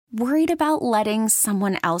Worried about letting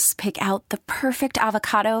someone else pick out the perfect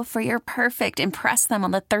avocado for your perfect impress them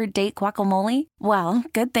on the third date guacamole? Well,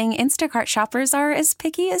 good thing Instacart shoppers are as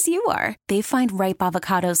picky as you are. They find ripe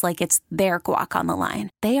avocados like it's their guac on the line.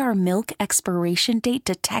 They are milk expiration date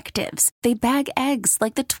detectives. They bag eggs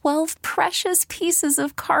like the 12 precious pieces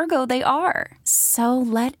of cargo they are. So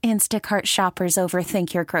let Instacart shoppers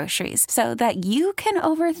overthink your groceries so that you can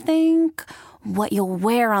overthink what you'll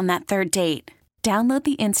wear on that third date. Download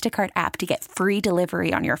the Instacart app to get free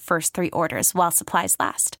delivery on your first 3 orders while supplies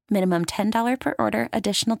last. Minimum $10 per order.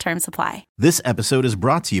 Additional terms apply. This episode is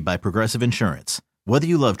brought to you by Progressive Insurance. Whether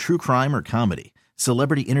you love true crime or comedy,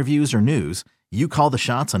 celebrity interviews or news, you call the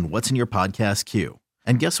shots on what's in your podcast queue.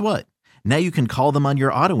 And guess what? Now you can call them on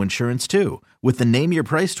your auto insurance too with the Name Your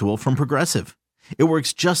Price tool from Progressive. It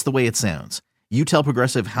works just the way it sounds. You tell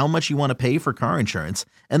Progressive how much you want to pay for car insurance,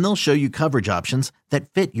 and they'll show you coverage options that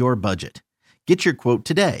fit your budget. Get your quote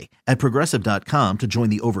today at Progressive.com to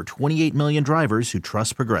join the over 28 million drivers who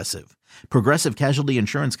trust Progressive. Progressive Casualty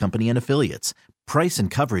Insurance Company and Affiliates. Price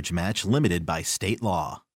and coverage match limited by state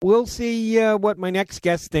law. We'll see what my next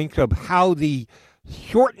guest thinks of how the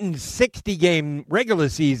shortened 60-game regular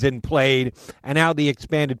season played and how the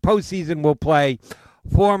expanded postseason will play.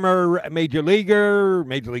 Former major leaguer,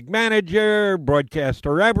 major league manager,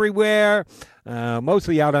 broadcaster everywhere,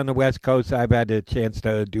 mostly out on the West Coast. I've had a chance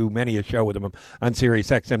to do many a show with him on Sirius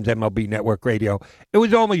XM's MLB Network Radio. It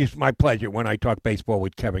was always my pleasure when I talked baseball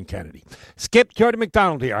with Kevin Kennedy. Skip, Jody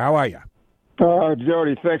McDonald here. How are you?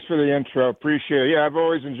 Jody, thanks for the intro. Appreciate it. Yeah, I've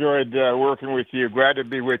always enjoyed working with you. Glad to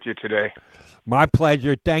be with you today. My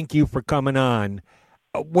pleasure. Thank you for coming on.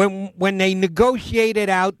 When they negotiated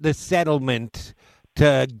out the settlement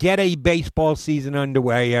to get a baseball season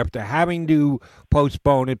underway after having to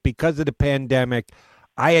postpone it because of the pandemic,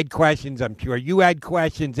 I had questions. I'm sure you had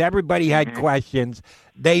questions. Everybody had questions.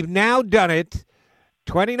 They've now done it.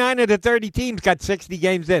 29 of the 30 teams got 60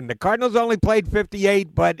 games in. The Cardinals only played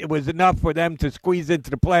 58, but it was enough for them to squeeze into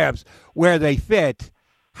the playoffs where they fit.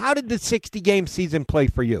 How did the 60-game season play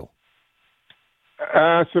for you?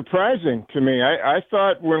 Surprising to me. I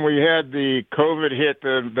thought when we had the COVID hit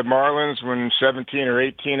the Marlins, when 17 or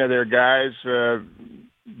 18 of their guys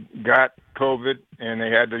got COVID and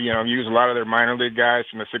they had to, use a lot of their minor league guys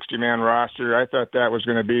from the 60-man roster, I thought that was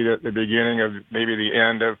going to be the beginning of maybe the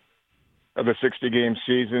end of the 60-game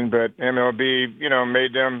season. But MLB,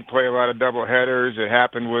 made them play a lot of double headers. It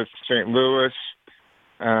happened with St. Louis.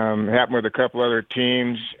 Happened with a couple other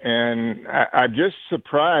teams. And I'm just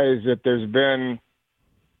surprised that there's been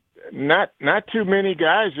not too many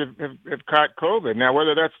guys have caught COVID. Now,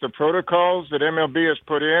 whether that's the protocols that MLB has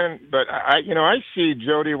put in, but I see,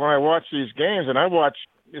 Jody, when I watch these games, and I watch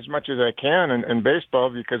as much as I can in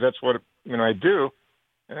baseball because that's what I do.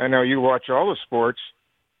 I know you watch all the sports.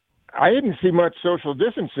 I didn't see much social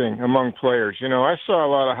distancing among players. I saw a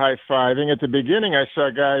lot of high-fiving. At the beginning, I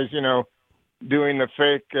saw guys, doing the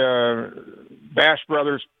fake Bash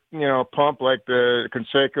Brothers pump like the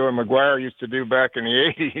Canseco and McGuire used to do back in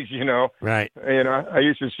the 80s, Right. I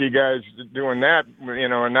used to see guys doing that,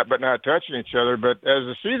 but not touching each other. But as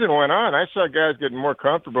the season went on, I saw guys getting more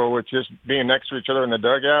comfortable with just being next to each other in the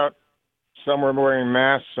dugout. Some were wearing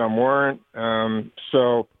masks, some weren't.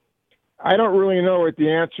 So I don't really know what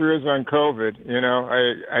the answer is on COVID.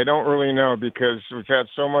 I don't really know because we've had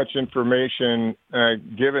so much information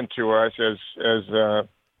given to us as the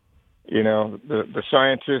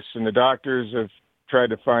scientists and the doctors have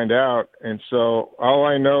tried to find out. And so all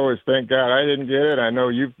I know is, thank God I didn't get it. I know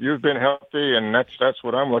you've been healthy, and that's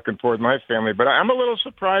what I'm looking for with my family. But I'm a little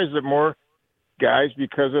surprised that more guys,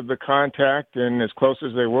 because of the contact and as close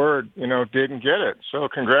as they were, didn't get it. So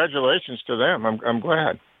congratulations to them. I'm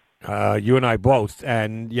glad. You and I both.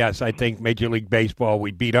 And, yes, I think Major League Baseball,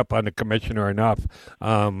 we beat up on the commissioner enough.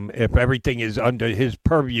 If everything is under his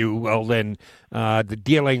purview, well, then the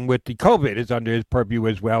dealing with the COVID is under his purview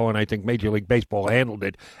as well. And I think Major League Baseball handled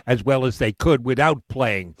it as well as they could without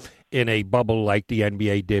playing in a bubble like the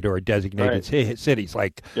NBA did or designated cities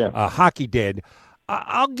like hockey did.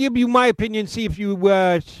 I'll give you my opinion, see if you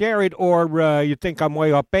share it or you think I'm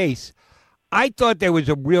way off base. I thought there was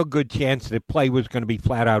a real good chance that play was going to be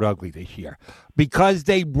flat out ugly this year because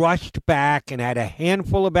they rushed back and had a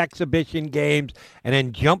handful of exhibition games and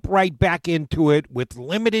then jumped right back into it with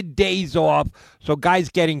limited days off. So guys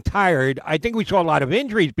getting tired. I think we saw a lot of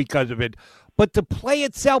injuries because of it, but the play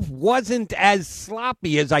itself wasn't as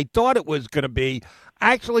sloppy as I thought it was going to be.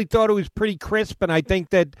 I actually thought it was pretty crisp, and I think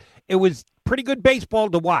that it was pretty good baseball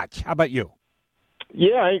to watch. How about you?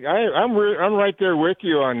 Yeah, I'm right there with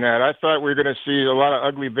you on that. I thought we were going to see a lot of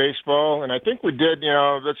ugly baseball, and I think we did.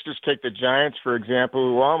 Let's just take the Giants for example,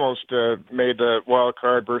 who almost made the wild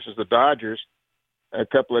card versus the Dodgers a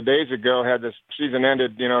couple of days ago. Had the season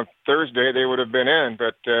ended, Thursday, they would have been in,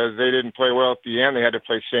 but they didn't play well at the end. They had to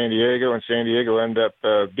play San Diego, and San Diego ended up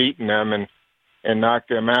beating them and knocked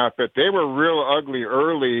them out. But they were real ugly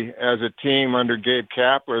early as a team under Gabe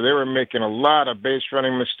Kapler. They were making a lot of base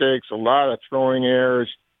running mistakes, a lot of throwing errors.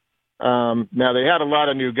 Now, they had a lot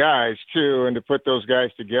of new guys, too, and to put those guys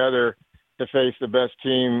together to face the best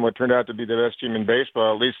team, what turned out to be the best team in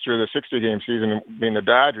baseball, at least through the 60-game season, being the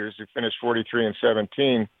Dodgers, who finished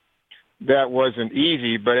 43-17, that wasn't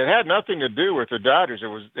easy, but it had nothing to do with the Dodgers.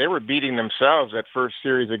 They were beating themselves that first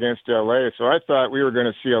series against LA. So I thought we were going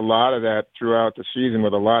to see a lot of that throughout the season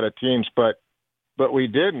with a lot of teams, but we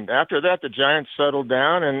didn't. After that, the Giants settled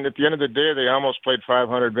down, and at the end of the day, they almost played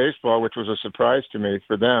 500 baseball, which was a surprise to me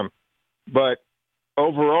for them. But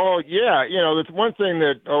overall, yeah, the one thing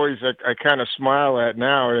that always I kind of smile at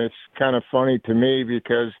now, and it's kind of funny to me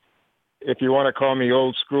because if you want to call me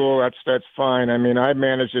old school, that's fine. I mean, I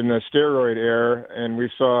managed in the steroid era, and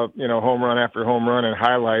we saw, home run after home run and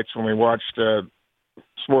highlights when we watched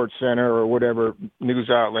Sports Center or whatever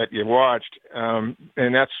news outlet you watched. And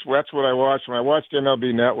that's what I watched when I watched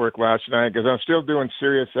MLB Network last night, because I'm still doing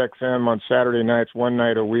Sirius XM on Saturday nights. One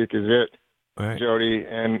night a week is it, right, Jody?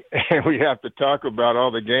 And we have to talk about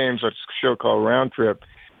all the games. It's a show called Round Trip.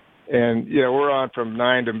 And, we're on from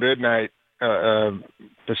 9 to midnight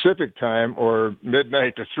Pacific time, or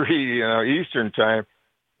midnight to 3 Eastern time.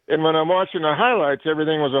 And when I'm watching the highlights,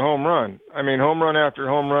 everything was a home run. I mean, home run after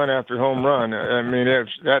home run after home run. I mean,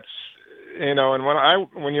 and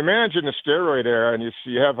when you manage in the steroid era, and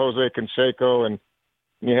you have Jose Canseco and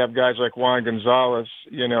you have guys like Juan Gonzalez,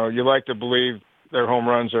 you like to believe their home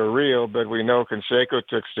runs are real, but we know Canseco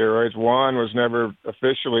took steroids. Juan was never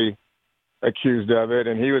officially accused of it,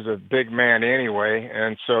 and he was a big man anyway,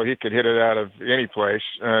 and so he could hit it out of any place,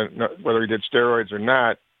 whether he did steroids or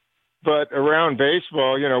not. But around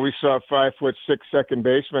baseball, we saw 5'6" second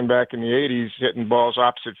baseman back in the 80s hitting balls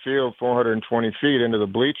opposite field 420 feet into the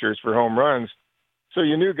bleachers for home runs. So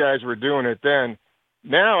you knew guys were doing it then.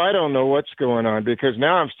 Now I don't know what's going on, because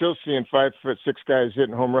now I'm still seeing 5'6" guys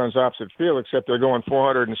hitting home runs opposite field, except they're going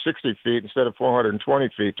 460 feet instead of 420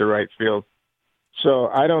 feet to right field. So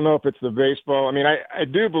I don't know if it's the baseball. I mean, I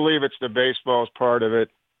do believe it's the baseball's part of it,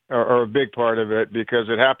 or a big part of it, because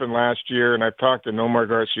it happened last year, and I've talked to Nomar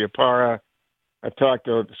Garciaparra. I've talked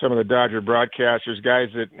to some of the Dodger broadcasters, guys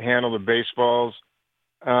that handle the baseballs.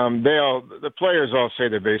 The players all say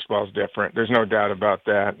the baseball's different. There's no doubt about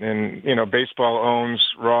that. And, baseball owns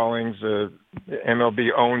Rawlings. MLB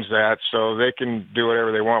owns that, so they can do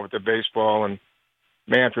whatever they want with the baseball. And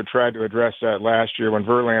Manfred tried to address that last year when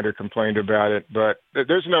Verlander complained about it. But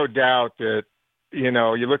there's no doubt that, you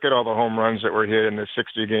look at all the home runs that were hit in the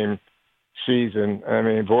 60-game season. I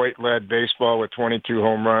mean, Voit led baseball with 22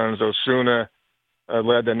 home runs. Osuna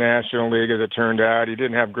led the National League, as it turned out. He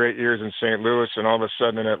didn't have great years in St. Louis, and all of a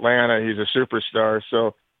sudden in Atlanta, he's a superstar.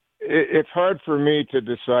 So it's hard for me to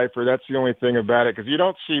decipher. That's the only thing about it, because you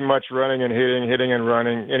don't see much running and hitting and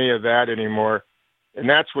running, any of that anymore. And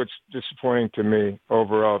that's what's disappointing to me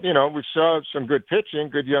overall. We saw some good pitching,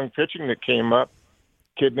 good young pitching that came up.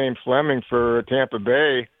 Kid named Fleming for Tampa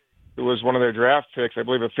Bay, who was one of their draft picks, I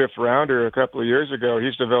believe a fifth rounder a couple of years ago.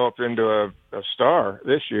 He's developed into a star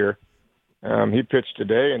this year. He pitched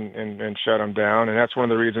today and shut him down, and that's one of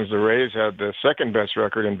the reasons the Rays had the second best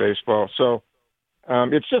record in baseball. So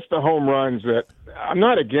it's just the home runs that I'm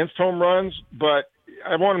not against home runs, but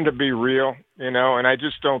I want them to be real, and I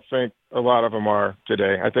just don't think a lot of them are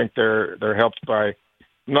today. I think they're helped by,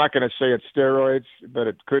 I'm not going to say it's steroids, but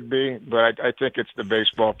it could be. But I think it's the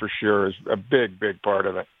baseball for sure is a big, big part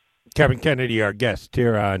of it. Kevin Kennedy, our guest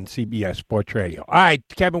here on CBS Sports Radio. All right,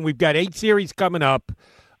 Kevin, we've got 8 series coming up,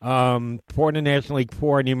 4 in the National League,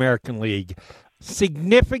 4 in the American League.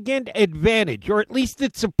 Significant advantage, or at least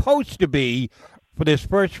it's supposed to be, for this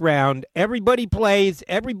first round. Everybody plays,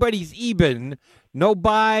 everybody's even, no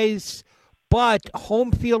buys. But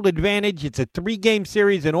home field advantage, it's a 3-game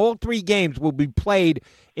series, and all 3 games will be played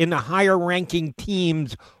in the higher-ranking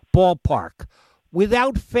team's ballpark.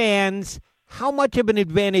 Without fans, how much of an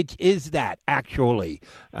advantage is that, actually?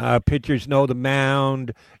 Pitchers know the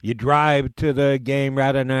mound. You drive to the game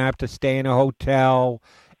rather than have to stay in a hotel.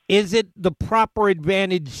 Is it the proper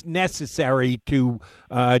advantage necessary to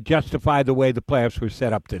justify the way the playoffs were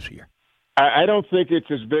set up this year? I don't think it's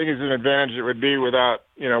as big as an advantage it would be without,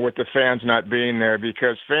 with the fans not being there,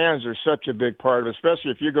 because fans are such a big part of it,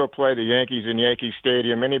 especially if you go play the Yankees in Yankee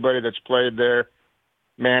Stadium. Anybody that's played there,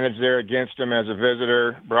 manage there against them as a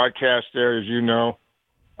visitor, broadcast there, as you know.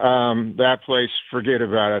 That place, forget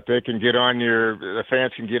about it. They can get on the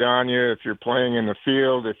fans can get on you if you're playing in the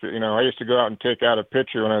field. I used to go out and take out a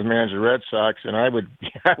pitcher when I was managing the Red Sox, and I would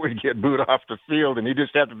get booed off the field, and you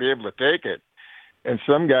just have to be able to take it. And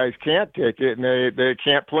some guys can't take it, and they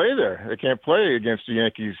can't play there. They can't play against the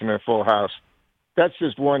Yankees in a full house. That's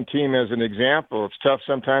just one team as an example. It's tough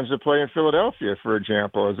sometimes to play in Philadelphia, for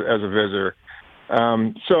example, as a visitor.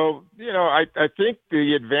 I think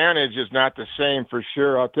the advantage is not the same for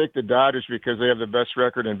sure. I'll take the Dodgers because they have the best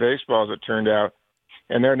record in baseball, as it turned out,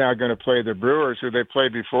 and they're now going to play the Brewers, who they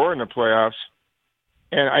played before in the playoffs.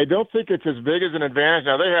 And I don't think it's as big as an advantage.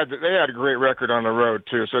 Now, they had a great record on the road,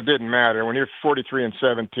 too, so it didn't matter. When you're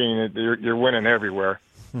 43-17, you're winning everywhere.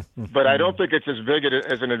 But I don't think it's as big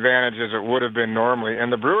as an advantage as it would have been normally.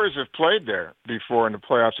 And the Brewers have played there before in the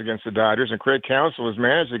playoffs against the Dodgers, and Craig Counsell has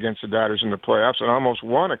managed against the Dodgers in the playoffs and almost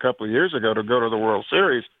won a couple of years ago to go to the World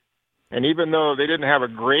Series. And even though they didn't have a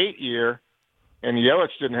great year, and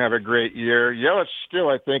Yelich didn't have a great year, Yelich still,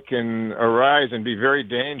 I think, can arise and be very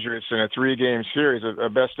dangerous in a 3-game series, a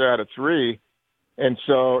best out of 3. And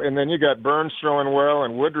then you got Burns throwing well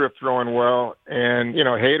and Woodruff throwing well. And,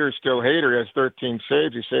 Hader's still Hader, has 13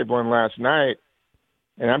 saves. He saved one last night.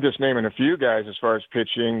 And I'm just naming a few guys as far as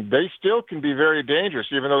pitching. They still can be very dangerous,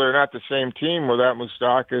 even though they're not the same team without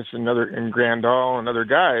Moustakas and Grandal and other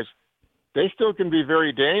guys. They still can be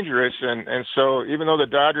very dangerous. And so even though the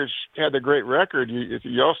Dodgers had the great record,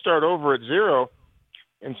 you all start over at 0.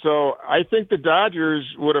 And so I think the Dodgers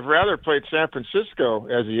would have rather played San Francisco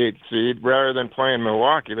as the 8th seed rather than playing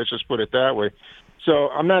Milwaukee. Let's just put it that way. So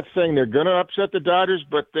I'm not saying they're going to upset the Dodgers,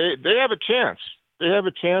 but they have a chance. They have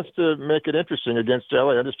a chance to make it interesting against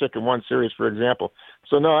LA. I'm just taking one series, for example.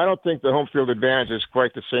 So, no, I don't think the home field advantage is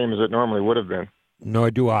quite the same as it normally would have been.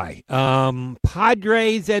 Nor do I.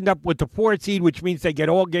 Padres end up with the 4th seed, which means they get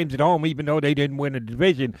all games at home, even though they didn't win a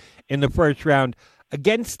division in the first round,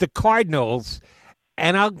 against the Cardinals.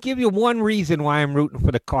 And I'll give you one reason why I'm rooting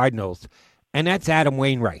for the Cardinals, and that's Adam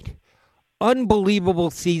Wainwright. Unbelievable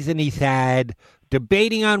season he's had,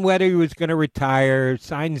 debating on whether he was going to retire,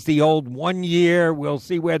 signs the old 1 year, we'll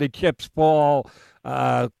see where the chips fall,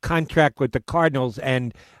 contract with the Cardinals,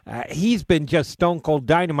 and he's been just stone cold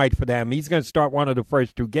dynamite for them. He's going to start one of the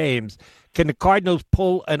first 2 games. Can the Cardinals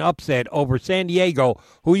pull an upset over San Diego,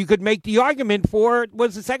 who you could make the argument for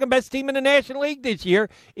was the second best team in the National League this year,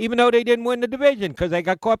 even though they didn't win the division because they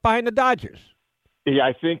got caught behind the Dodgers? Yeah,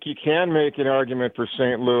 I think you can make an argument for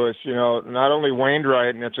St. Louis. Not only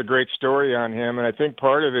Wainwright, and it's a great story on him, and I think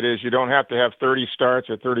part of it is you don't have to have 30 starts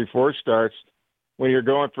or 34 starts. When you're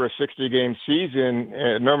going for a 60-game season,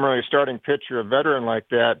 normally a starting pitcher, a veteran like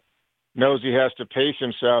that, knows he has to pace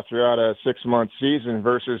himself throughout a 6-month season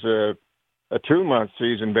versus a 2-month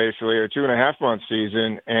season, basically, or 2.5-month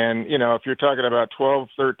season. And, if you're talking about 12,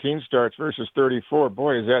 13 starts versus 34,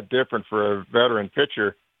 boy, is that different for a veteran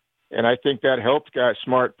pitcher. And I think that helped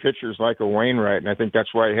smart pitchers like a Wainwright, and I think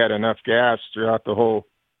that's why he had enough gas throughout the whole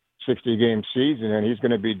 60-game season, and he's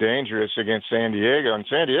going to be dangerous against San Diego. And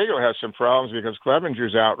San Diego has some problems because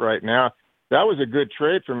Clevenger's out right now. That was a good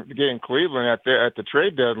trade from getting Cleveland at the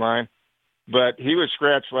trade deadline, but he was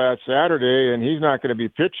scratched last Saturday, and he's not going to be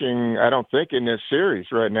pitching, I don't think, in this series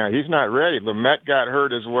right now. He's not ready. Lamet got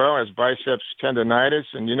hurt as well as biceps tendonitis,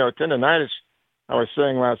 and, tendonitis, I was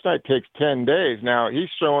saying last night, takes 10 days. Now, he's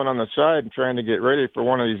throwing on the side and trying to get ready for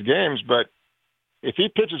one of these games, but if he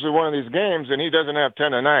pitches in one of these games and he doesn't have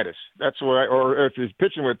tendonitis, that's why, or if he's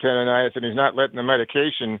pitching with tendonitis and he's not letting the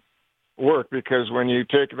medication work, because when you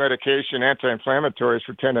take medication, anti-inflammatories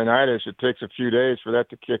for tendonitis, it takes a few days for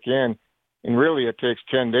that to kick in. And really it takes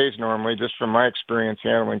 10 days normally, just from my experience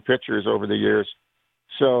handling pitchers over the years.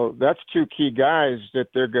 So that's 2 key guys that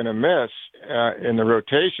they're going to miss in the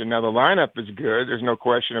rotation. Now, the lineup is good. There's no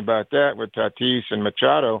question about that with Tatis and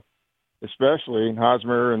Machado, especially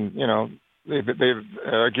Hosmer, and,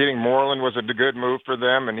 getting Moreland was a good move for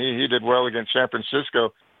them, and he did well against San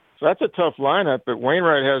Francisco. So that's a tough lineup, but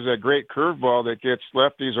Wainwright has a great curveball that gets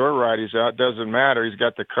lefties or righties out. Doesn't matter. He's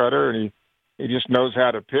got the cutter, and he just knows how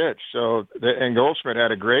to pitch. And Goldschmidt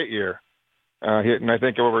had a great year, hitting, I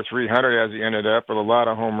think, over 300 as he ended up with a lot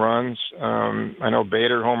of home runs. I know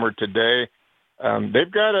Bader homered today.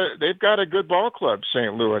 They've got a good ball club,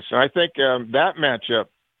 St. Louis. And I think that matchup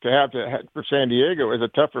for San Diego is a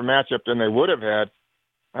tougher matchup than they would have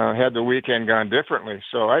had the weekend gone differently.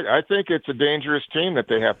 So I think it's a dangerous team that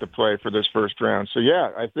they have to play for this first round. So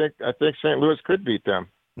yeah, I think St. Louis could beat them.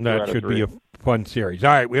 That should be a fun series.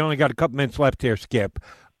 All right, we only got a couple minutes left here, Skip.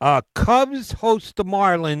 Cubs host the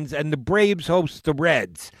Marlins and the Braves host the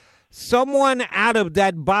Reds. someone out of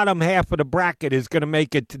that bottom half of the bracket is going to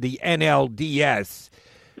make it to the NLDS.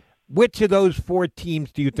 Which of those four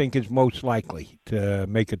teams do you think is most likely to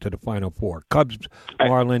make it to the Final Four? Cubs,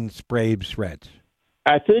 Marlins, Braves, Reds.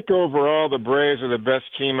 I think overall the Braves are the best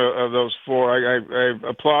team of those four. I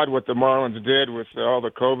applaud what the Marlins did with all the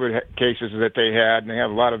COVID cases that they had, and they have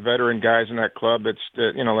a lot of veteran guys in that club. It's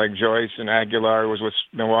like Joyce and Aguilar was with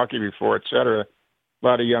Milwaukee before, et cetera. A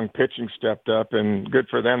lot of young pitching stepped up, and good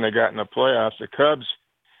for them. They got in the playoffs. The Cubs,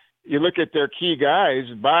 you look at their key guys,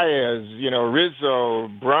 Baez, Rizzo,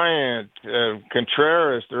 Bryant,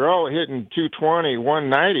 Contreras, they're all hitting 220,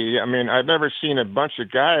 190. I mean, I've never seen a bunch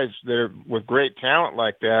of guys that are with great talent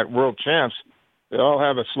like that, world champs. They all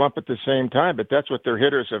have a slump at the same time, but that's what their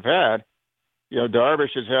hitters have had.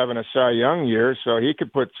 Darvish is having a Cy Young year, so he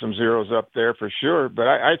could put some zeros up there for sure. But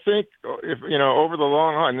I think, if over the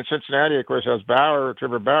long haul, and in Cincinnati, of course, has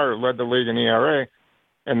Trevor Bauer, who led the league in ERA,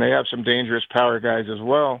 and they have some dangerous power guys as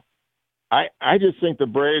well. I just think the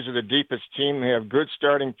Braves are the deepest team. They have good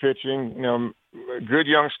starting pitching, good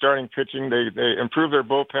young starting pitching. They improved their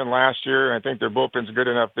bullpen last year. I think their bullpen's good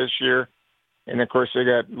enough this year. And, of course, they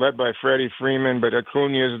got led by Freddie Freeman, but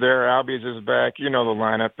Acuna's there. Albies is back. The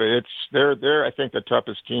lineup. They're I think, the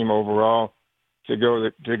toughest team overall to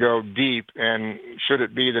go deep. And should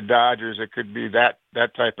it be the Dodgers, it could be that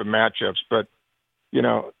type of matchups. But,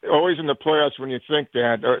 always in the playoffs when you think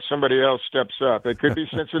that, somebody else steps up. It could be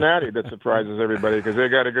Cincinnati that surprises everybody because they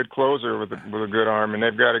got a good closer with a good arm, and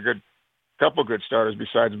they've got a couple good starters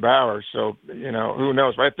besides Bauer. So, who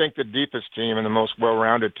knows? But I think the deepest team and the most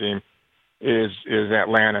well-rounded team is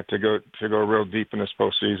Atlanta to go real deep in this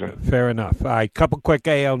postseason. Fair enough. All right, couple quick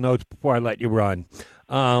AL notes before I let you run.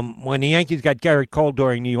 When the Yankees got Garrett Cole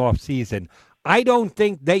during the offseason, I don't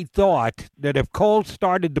think they thought that if Cole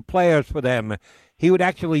started the playoffs for them, he would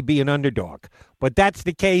actually be an underdog. But that's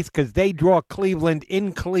the case because they draw Cleveland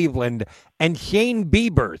in Cleveland, and Shane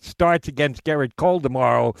Bieber starts against Garrett Cole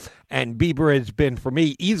tomorrow, and Bieber has been, for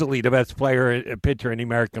me, easily the best pitcher in the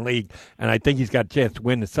American League, and I think he's got a chance to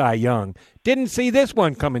win the Cy Young. Didn't see this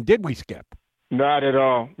one coming, did we, Skip? Not at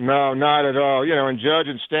all. No, not at all. And Judge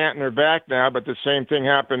and Stanton are back now, but the same thing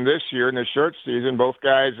happened this year in the short season. Both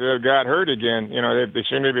guys got hurt again. They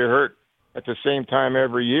seem to be hurt at the same time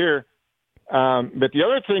every year. But the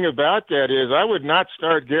other thing about that is I would not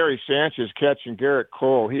start Gary Sanchez catching Garrett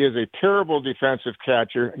Cole. He is a terrible defensive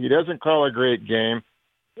catcher. He doesn't call a great game.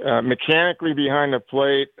 Mechanically behind the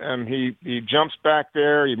plate, he jumps back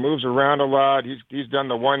there. He moves around a lot. He's done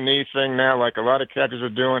the one knee thing now like a lot of catchers are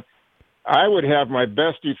doing. I would have my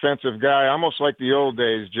best defensive guy, almost like the old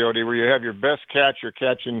days, Jody, where you have your best catcher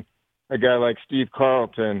catching a guy like Steve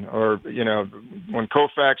Carlton, or, when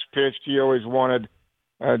Koufax pitched, he always wanted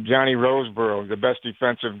Johnny Roseboro, the best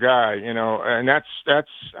defensive guy, and that's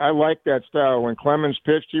I like that style. When Clemens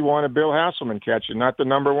pitched, he wanted Bill Hasselman catching, not the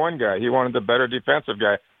number one guy. He wanted the better defensive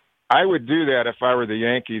guy. I would do that if I were the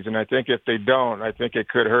Yankees, and I think if they don't, I think it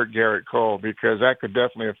could hurt Garrett Cole because that could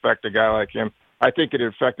definitely affect a guy like him. I think it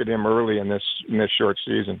affected him early in this short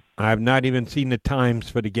season. I've not even seen the times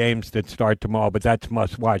for the games that start tomorrow, but that's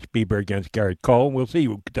must-watch. Bieber against Garrett Cole. We'll see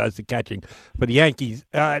who does the catching for the Yankees.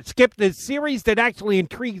 Skip, the series that actually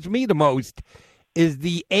intrigues me the most is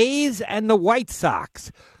the A's and the White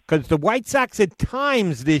Sox, because the White Sox at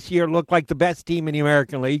times this year look like the best team in the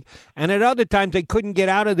American League, and at other times they couldn't get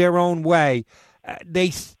out of their own way. They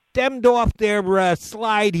stemmed off their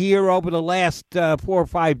slide here over the last 4 or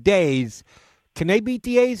 5 days. Can they beat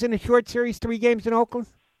the A's in a short series, 3 games in Oakland?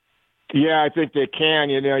 Yeah, I think they can.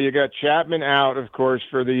 You got Chapman out, of course,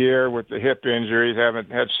 for the year with the hip injuries, haven't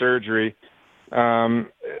had surgery. He wasn't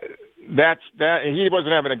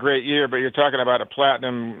having a great year, but you're talking about a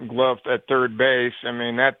platinum glove at third base. I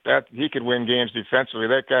mean, that he could win games defensively.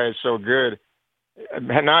 That guy is so good.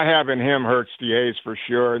 Not having him hurts the A's for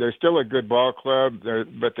sure. They're still a good ball club,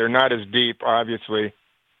 but they're not as deep, obviously.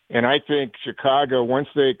 And I think Chicago, once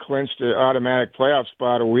they clinched the automatic playoff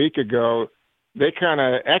spot a week ago, they kind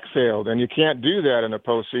of exhaled, and you can't do that in the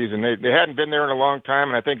postseason. They hadn't been there in a long time,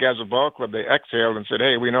 and I think as a ball club, they exhaled and said,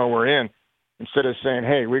 hey, we know we're in, instead of saying,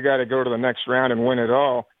 hey, we got to go to the next round and win it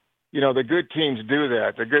all. The good teams do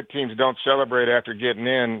that. The good teams don't celebrate after getting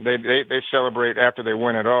in. They celebrate after they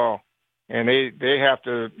win it all. And they have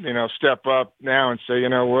to, step up now and say, you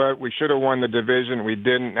know what, we should have won the division. We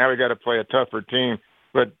didn't. Now we got to play a tougher team.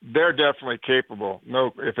 But they're definitely capable.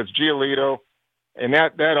 No, if it's Giolito and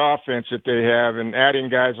that offense that they have, and adding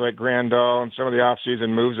guys like Grandal and some of the offseason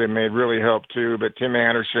moves they made really helped too. But Tim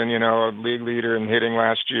Anderson, a league leader in hitting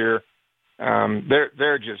last year,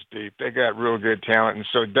 They're just deep. They got real good talent, and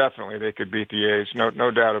so definitely they could beat the A's. No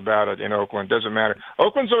doubt about it. In Oakland, doesn't matter.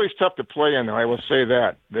 Oakland's always tough to play in, though. I will say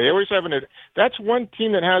that they always have that's one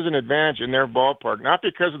team that has an advantage in their ballpark, not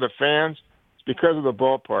because of the fans, it's because of the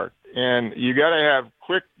ballpark. And you got to have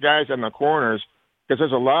quick guys on the corners because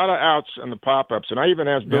there's a lot of outs on the pop-ups. And I even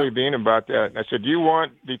asked Billy Beane about that. I said, "Do you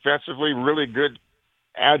want defensively really good,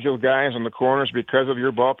 agile guys on the corners because of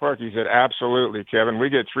your ballpark?" He said, "Absolutely, Kevin. We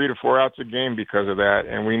get 3 to 4 outs a game because of that,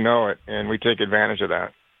 and we know it, and we take advantage of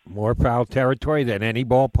that." More foul territory than any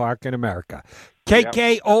ballpark in America.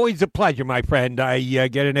 KK, always a pleasure, my friend. I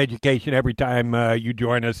get an education every time you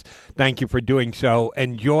join us. Thank you for doing so.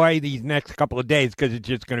 Enjoy these next couple of days because it's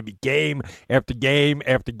just going to be game after game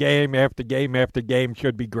after game after game after game.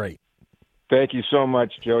 Should be great. Thank you so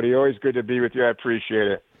much, Jody. Always good to be with you. I appreciate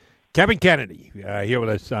it. Kevin Kennedy here with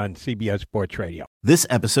us on CBS Sports Radio. This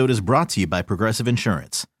episode is brought to you by Progressive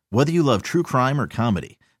Insurance. Whether you love true crime or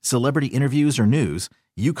comedy, celebrity interviews or news,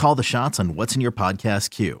 you call the shots on what's in your podcast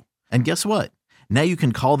queue. And guess what? Now you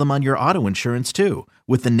can call them on your auto insurance too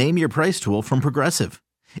with the Name Your Price tool from Progressive.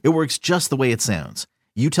 It works just the way it sounds.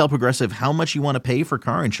 You tell Progressive how much you want to pay for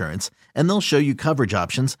car insurance, and they'll show you coverage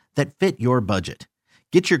options that fit your budget.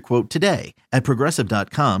 Get your quote today at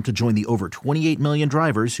Progressive.com to join the over 28 million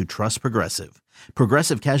drivers who trust Progressive.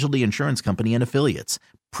 Progressive Casualty Insurance Company and Affiliates.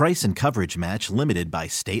 Price and coverage match limited by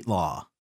state law.